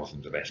of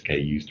thousands of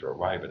SKUs to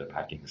arrive at a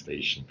packing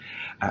station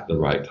at the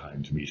right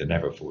time to meet an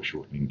ever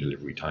foreshortening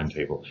delivery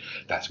timetable,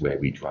 that's where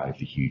we drive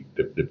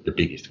the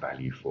biggest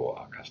value for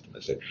our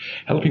customers. So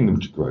helping them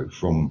to grow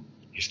from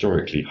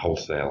historically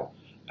wholesale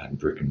and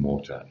brick and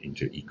mortar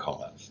into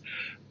e-commerce.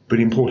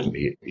 But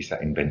importantly, it's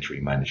that inventory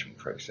management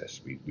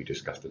process we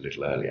discussed a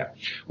little earlier,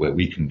 where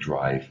we can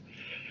drive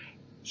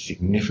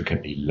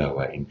significantly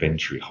lower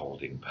inventory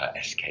holding per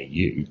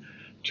SKU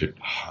to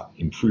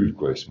improve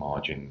gross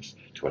margins,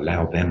 to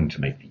allow them to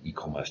make the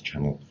e-commerce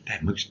channel their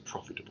most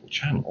profitable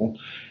channel,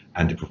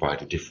 and to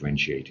provide a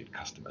differentiated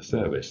customer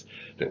service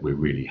that we're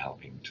really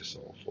helping to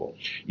solve for.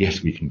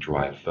 Yes, we can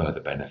drive further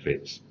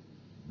benefits,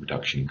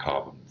 reduction in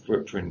carbon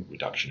footprint,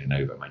 reduction in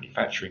over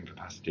manufacturing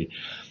capacity,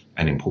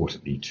 and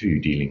importantly too,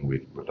 dealing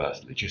with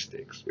reverse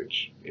logistics,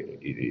 which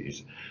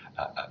is,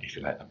 if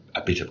you like,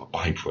 a bit of a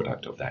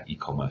byproduct of that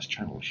e-commerce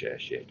channel share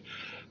shift.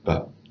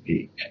 But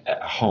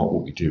at heart,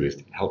 what we do is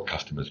to help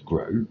customers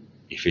grow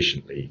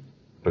efficiently,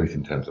 both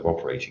in terms of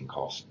operating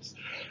costs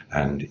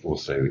and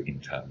also in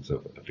terms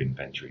of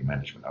inventory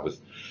management. I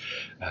was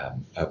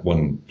at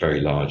one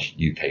very large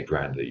UK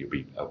brand that you'll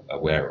be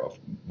aware of.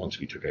 Once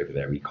we took over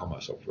their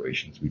e-commerce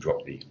operations, we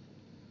dropped the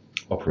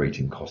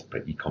operating cost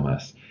per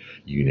e-commerce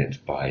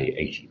unit by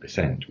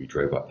 80%. We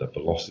drove up the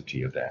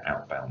velocity of their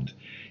outbound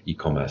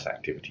e-commerce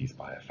activities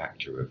by a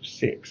factor of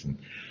 6. And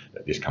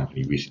this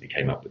company recently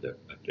came up with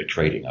a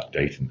trading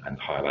update and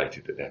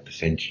highlighted that their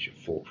percentage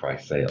of full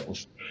price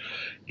sales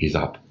is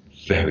up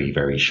very,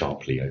 very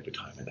sharply over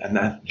time.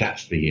 And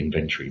that's the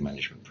inventory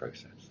management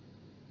process.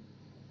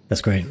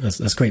 That's great.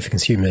 That's great for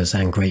consumers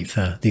and great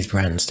for these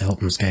brands to help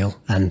them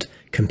scale and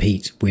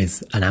compete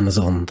with an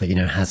Amazon that,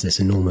 has this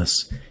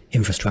enormous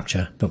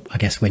infrastructure. But I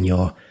guess when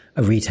you're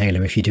a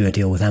retailer, if you do a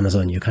deal with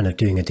Amazon, you're kind of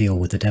doing a deal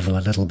with the devil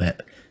a little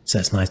bit. So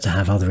it's nice to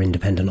have other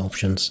independent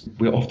options.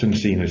 We're often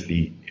seen as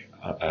the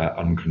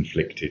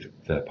unconflicted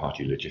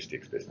third-party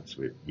logistics business.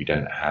 We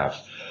don't have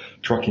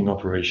trucking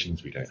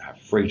operations, we don't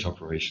have freight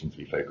operations,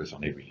 we focus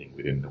on everything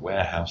within the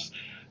warehouse,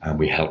 and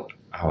we help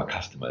our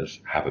customers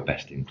have a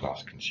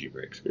best-in-class consumer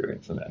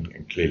experience.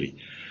 And clearly,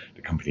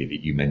 the company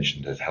that you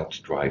mentioned has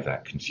helped drive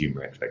that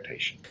consumer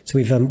expectation. So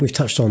we've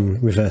touched on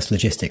reverse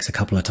logistics a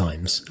couple of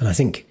times, and I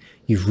think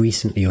you've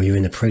recently, or you're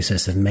in the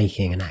process of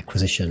making an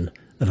acquisition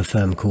of a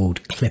firm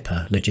called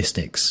Clipper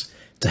Logistics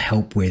to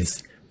help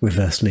with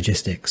reverse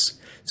logistics.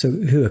 So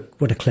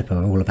what are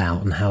Clipper all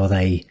about, and how are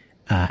they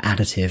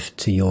additive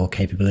to your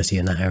capability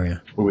in that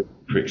area? Well, we're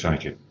pretty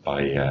excited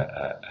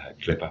by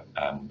Clipper.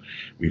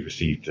 We've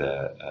received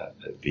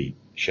the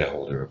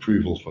shareholder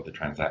approval for the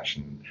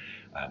transaction.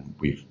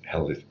 We've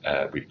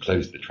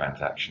closed the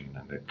transaction,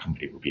 and the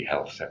company will be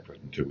held separate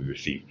until we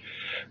receive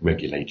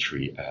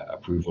regulatory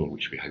approval,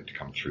 which we hope to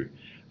come through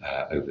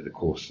over the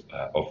course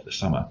of the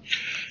summer.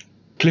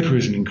 Clipper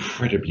is an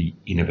incredibly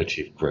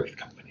innovative growth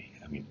company.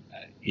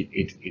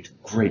 It's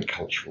great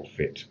cultural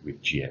fit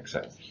with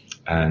GXO.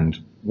 And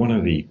one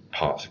of the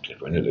parts of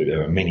Clipper, and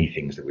there are many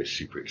things that we're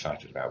super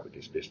excited about with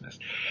this business,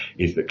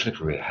 is that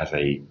Clipper has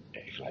a,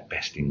 if you like,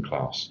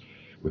 best-in-class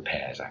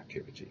repairs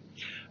activity.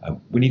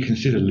 When you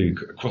consider,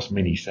 Luke, across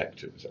many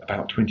sectors,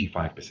 about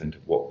 25%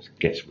 of what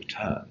gets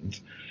returned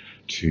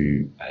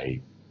to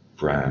a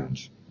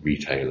brand,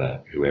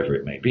 retailer, whoever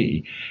it may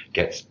be,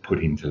 gets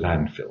put into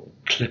landfill.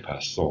 Clipper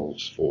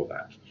solves for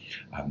that.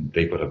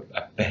 They've got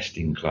a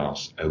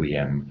best-in-class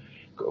OEM,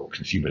 or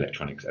consumer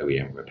electronics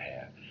OEM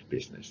repair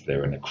business.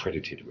 They're an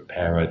accredited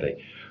repairer.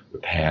 They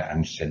repair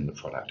and send the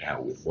product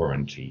out with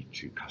warranty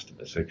to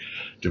customers. So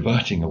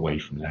diverting away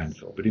from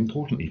landfill, but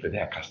importantly for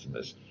their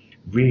customers,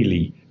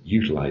 really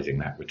utilizing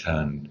that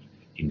return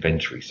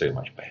inventory so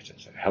much better.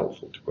 So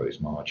helpful to gross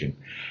margin,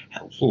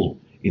 helpful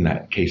in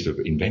that case of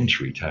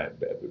inventory to,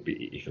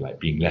 if you like,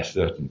 being less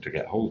certain to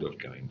get hold of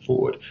going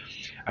forward.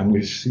 And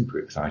we're super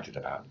excited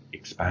about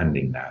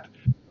expanding that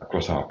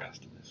across our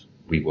customers.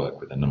 We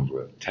work with a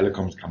number of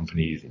telecoms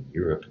companies in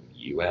Europe and the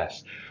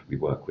US. We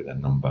work with a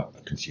number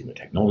of consumer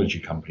technology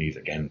companies,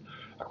 again,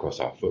 across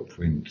our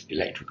footprint,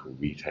 electrical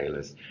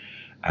retailers.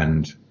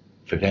 And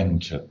for them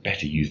to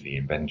better use the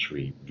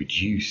inventory,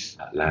 reduce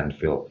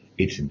landfill,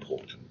 it's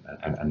important.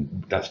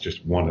 And that's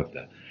just one of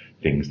the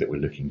things that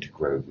we're looking to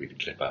grow with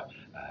Clipper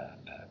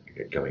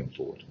going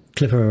forward.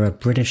 Clipper are a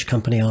British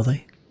company, are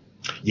they?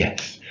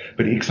 Yes,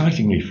 but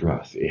excitingly for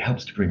us, it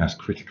helps to bring us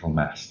critical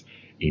mass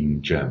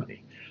in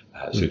Germany.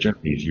 So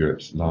Germany is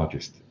Europe's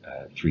largest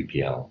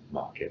 3PL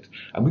market,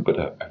 and we've got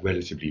a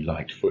relatively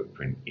light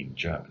footprint in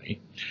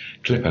Germany.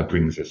 Clipper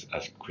brings us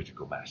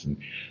critical mass. And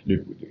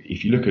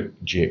if you look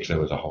at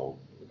GXO as a whole,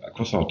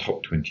 across our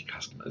top 20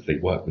 customers, they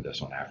work with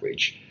us on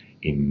average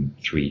in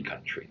 3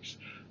 countries,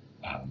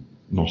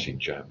 not in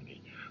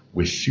Germany.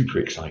 We're super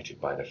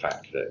excited by the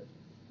fact that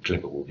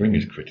Clipper will bring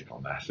us critical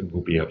mass, and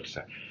we'll be able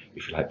to,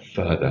 if you like,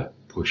 further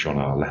push on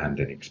our land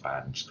and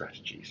expand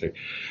strategy. So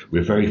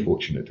we're very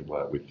fortunate to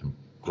work with some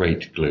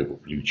great global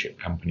blue chip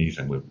companies,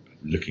 and we're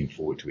looking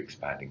forward to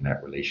expanding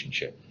that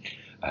relationship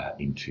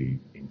into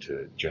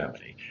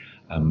Germany.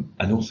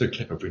 And also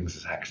Clipper brings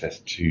us access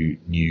to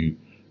new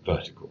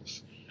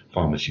verticals.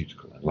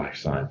 Pharmaceutical and life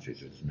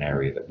sciences is an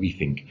area that we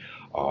think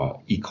are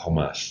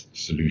e-commerce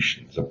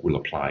solutions that will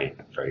apply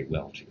very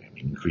well to. I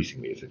mean,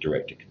 increasingly it's a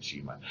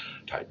direct-to-consumer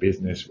type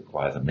business,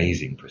 requires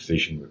amazing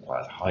precision,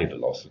 requires high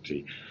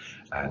velocity,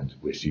 and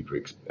we're super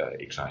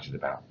excited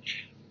about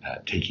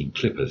taking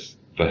Clipper's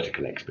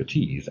vertical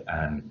expertise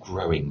and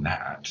growing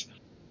that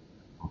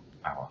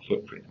our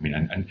footprint. I mean,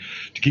 and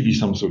to give you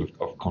some sort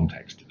of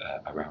context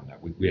around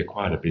that, we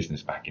acquired a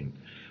business back in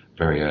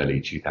very early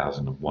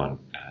 2001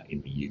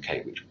 in the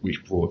UK,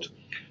 which brought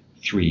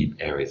 3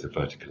 areas of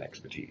vertical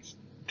expertise: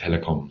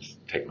 telecoms,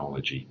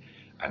 technology,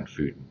 and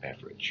food and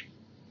beverage.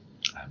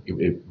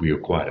 We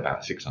acquired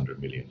about $600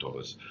 million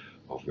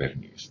of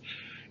revenues.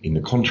 in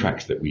the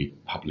contracts that we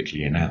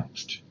publicly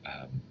announced,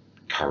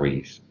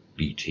 Currys,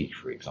 BT,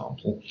 for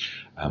example,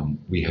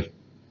 we have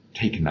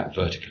taken that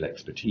vertical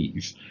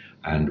expertise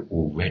and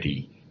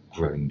already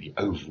grown the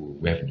overall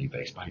revenue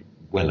base by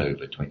well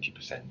over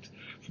 20%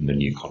 from the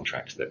new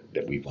contracts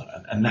that we've won.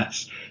 And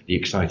that's the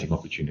exciting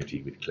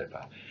opportunity with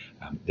Clipper.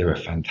 They're a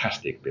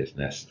fantastic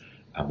business,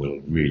 and we'll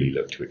really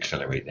look to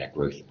accelerate their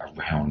growth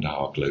around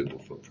our global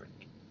footprint.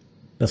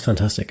 That's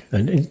fantastic,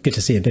 and good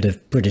to see a bit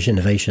of British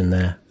innovation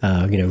there,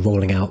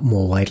 rolling out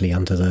more widely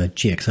under the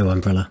GXO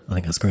umbrella. I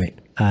think that's great.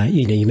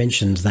 You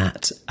mentioned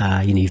that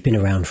you've been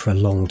around for a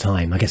long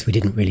time. I guess we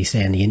didn't really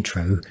say in the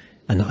intro,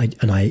 and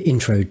I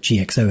introed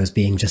GXO as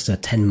being just a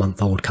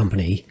 10-month-old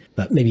company.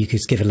 But maybe you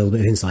could give a little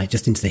bit of insight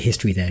just into the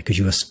history there, because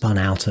you were spun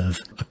out of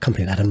a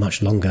company that had a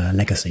much longer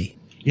legacy.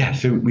 Yeah,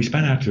 so we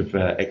spun out of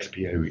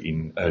XPO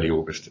in early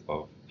August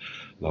of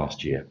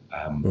last year.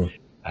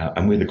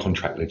 And we're the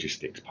contract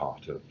logistics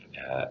part of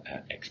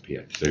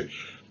XPO. So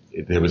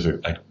there was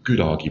a good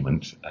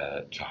argument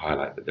to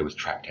highlight that there was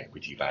trapped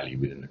equity value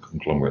within the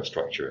conglomerate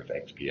structure of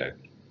XPO.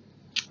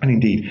 And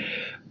indeed,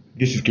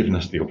 this has given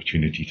us the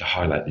opportunity to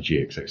highlight the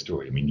GXO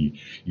story. I mean,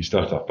 you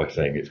start off by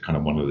saying it's kind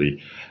of one of the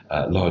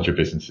larger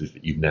businesses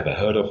that you've never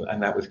heard of,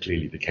 and that was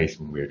clearly the case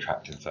when we were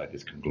trapped inside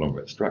this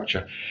conglomerate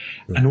structure.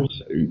 And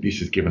also, this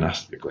has given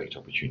us the great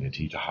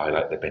opportunity to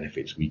highlight the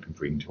benefits we can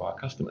bring to our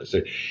customers.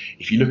 So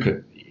if you look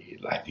at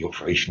the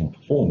operational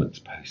performance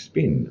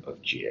post-spin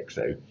of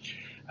GXO,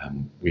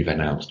 we've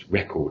announced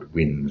record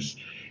wins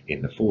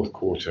in the fourth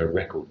quarter,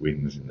 record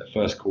wins in the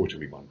first quarter.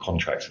 We won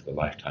contracts with a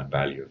lifetime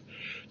value of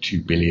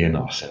 $2 billion.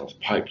 Our sales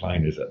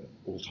pipeline is at an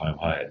all-time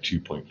high at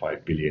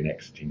 $2.5 billion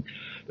exiting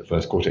the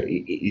first quarter.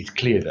 It's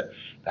clear that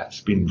that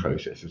spin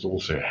process has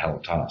also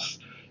helped us,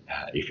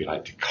 if you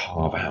like, to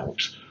carve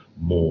out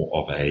more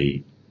of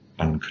a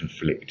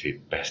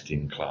unconflicted,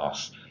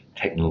 best-in-class,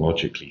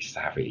 technologically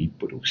savvy,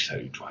 but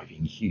also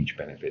driving huge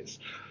benefits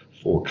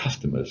for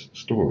customers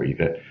story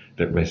that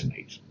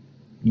resonates.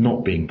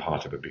 Not being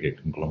part of a bigger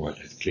conglomerate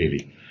has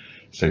clearly,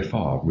 so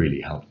far,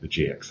 really helped the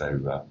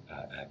GXO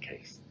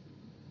case.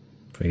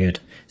 Very good.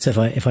 So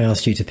if I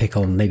asked you to pick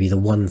on maybe the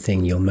one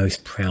thing you're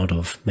most proud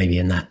of, maybe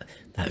in that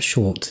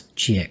short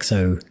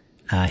GXO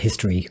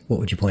history, what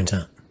would you point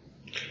out?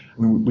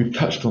 I mean, we've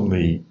touched on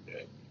the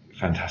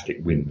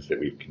fantastic wins that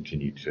we've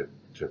continued to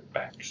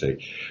back. So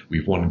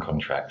we've won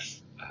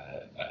contracts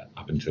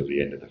up until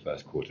the end of the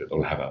first quarter that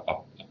will have a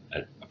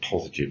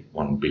positive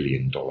 $1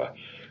 billion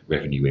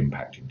revenue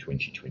impact in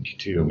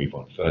 2022, and we've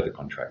won further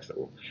contracts that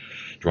will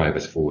drive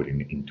us forward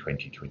in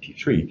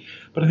 2023.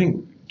 But I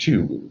think,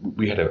 too,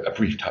 we had a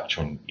brief touch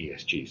on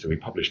ESG. So we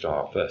published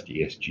our first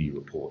ESG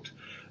report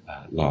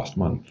last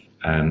month,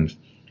 and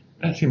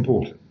that's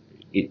important.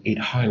 It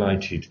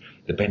highlighted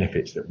the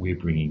benefits that we're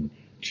bringing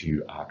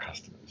to our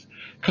customers.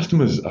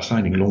 Customers are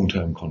signing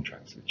long-term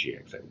contracts with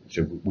GXO,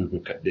 so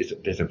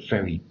there's a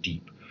very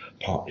deep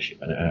partnership,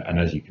 and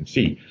as you can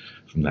see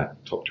from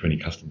that top 20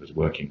 customers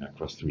working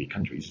across 3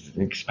 countries, it's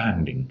an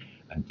expanding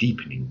and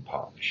deepening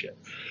partnership.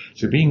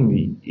 So being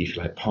the, if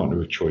you like,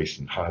 partner of choice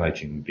and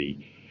highlighting the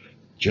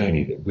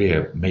journey that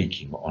we're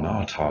making on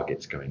our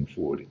targets going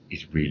forward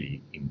is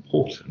really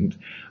important,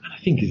 and I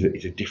think is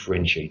a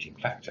differentiating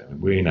factor. I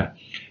mean, we're in a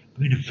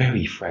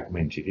very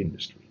fragmented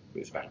industry.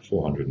 It's about a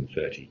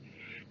 $430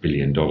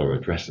 billion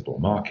addressable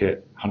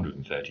market.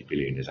 130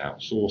 billion is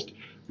outsourced.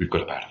 We've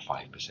got about a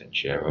 5%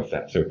 share of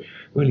that. So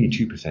we're only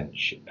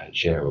 2%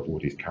 share of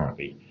what is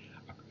currently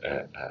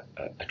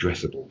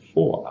addressable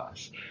for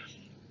us.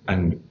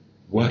 And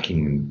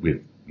working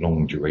with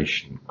long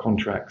duration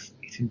contracts,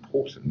 it's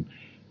important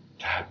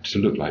to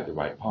look like the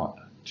right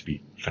partner, to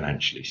be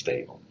financially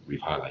stable.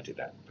 We've highlighted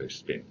that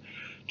post-spin,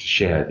 to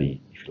share the,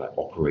 if you like,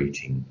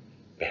 operating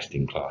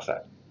best-in-class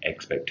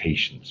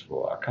expectations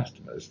for our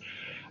customers.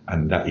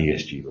 And that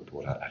ESG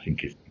report, I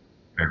think, is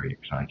very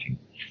exciting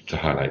to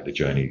highlight the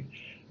journey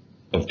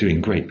of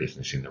doing great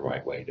business in the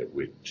right way that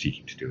we're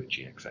seeking to do at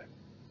GXO.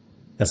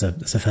 That's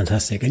a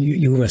fantastic, and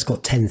you almost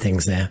got 10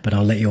 things there, but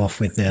I'll let you off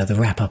with the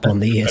wrap up on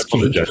the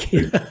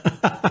ESG.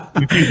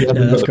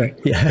 No, that's great.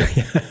 Yeah.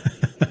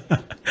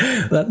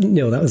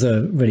 Neil, that was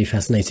a really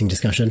fascinating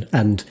discussion,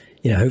 and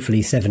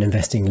hopefully Seven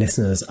Investing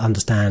listeners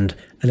understand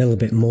a little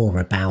bit more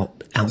about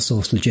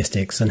outsourced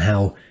logistics and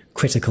how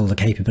critical the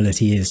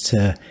capability is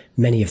to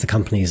many of the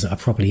companies that are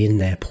probably in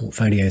their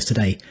portfolios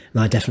today.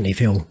 And I definitely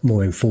feel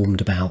more informed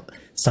about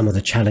some of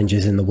the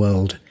challenges in the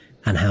world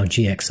and how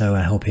GXO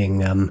are helping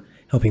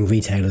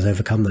retailers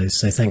overcome those.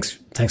 So thanks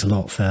a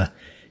lot for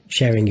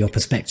sharing your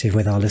perspective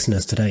with our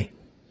listeners today.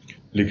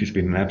 Luke, it's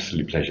been an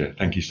absolute pleasure.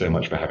 Thank you so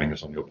much for having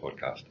us on your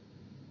podcast.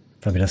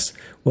 Fabulous.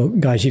 Well,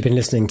 guys, you've been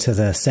listening to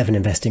the Seven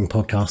Investing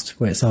podcast,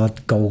 where it's our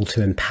goal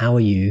to empower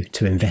you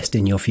to invest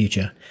in your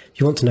future. If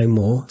you want to know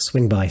more,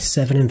 swing by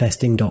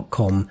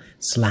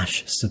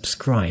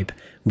seveninvesting.com/subscribe.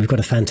 We've got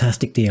a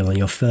fantastic deal on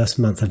your first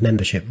month of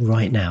membership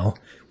right now,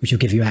 which will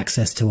give you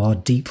access to our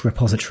deep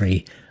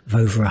repository of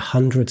over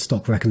 100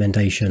 stock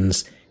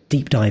recommendations,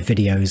 deep dive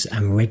videos,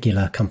 and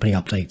regular company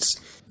updates.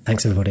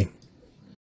 Thanks, everybody.